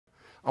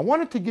I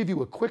wanted to give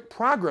you a quick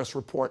progress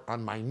report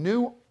on my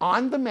new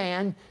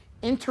on-demand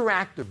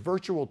interactive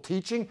virtual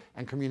teaching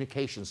and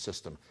communication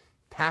system,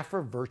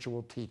 Taffer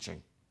Virtual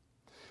Teaching.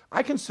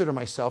 I consider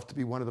myself to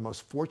be one of the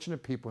most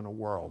fortunate people in the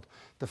world.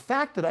 The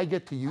fact that I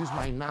get to use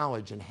my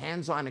knowledge and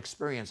hands-on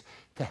experience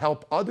to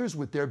help others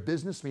with their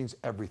business means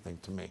everything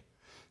to me.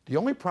 The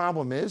only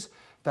problem is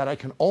that I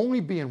can only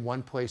be in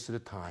one place at a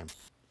time,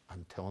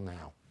 until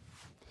now.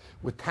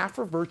 With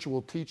Taffer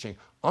Virtual Teaching,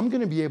 I'm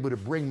going to be able to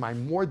bring my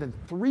more than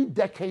 3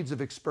 decades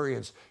of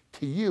experience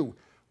to you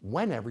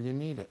whenever you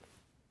need it.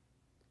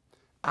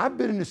 I've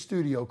been in the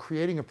studio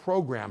creating a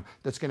program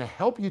that's going to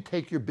help you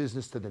take your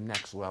business to the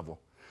next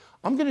level.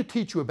 I'm going to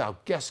teach you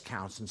about guest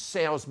counts and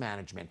sales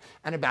management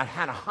and about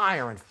how to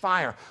hire and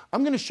fire.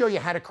 I'm going to show you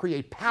how to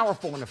create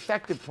powerful and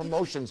effective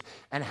promotions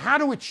and how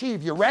to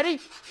achieve, you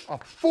ready? A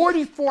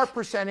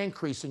 44%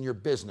 increase in your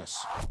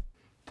business.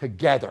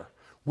 Together,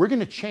 we're going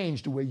to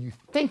change the way you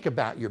think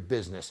about your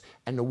business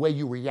and the way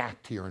you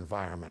react to your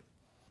environment.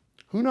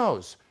 Who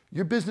knows?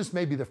 Your business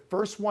may be the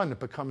first one that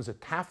becomes a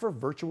Taffer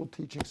Virtual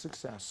Teaching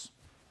success.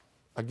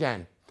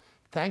 Again,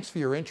 thanks for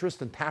your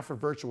interest in Taffer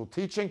Virtual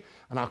Teaching,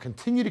 and I'll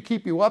continue to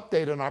keep you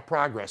updated on our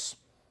progress.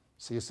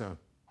 See you soon.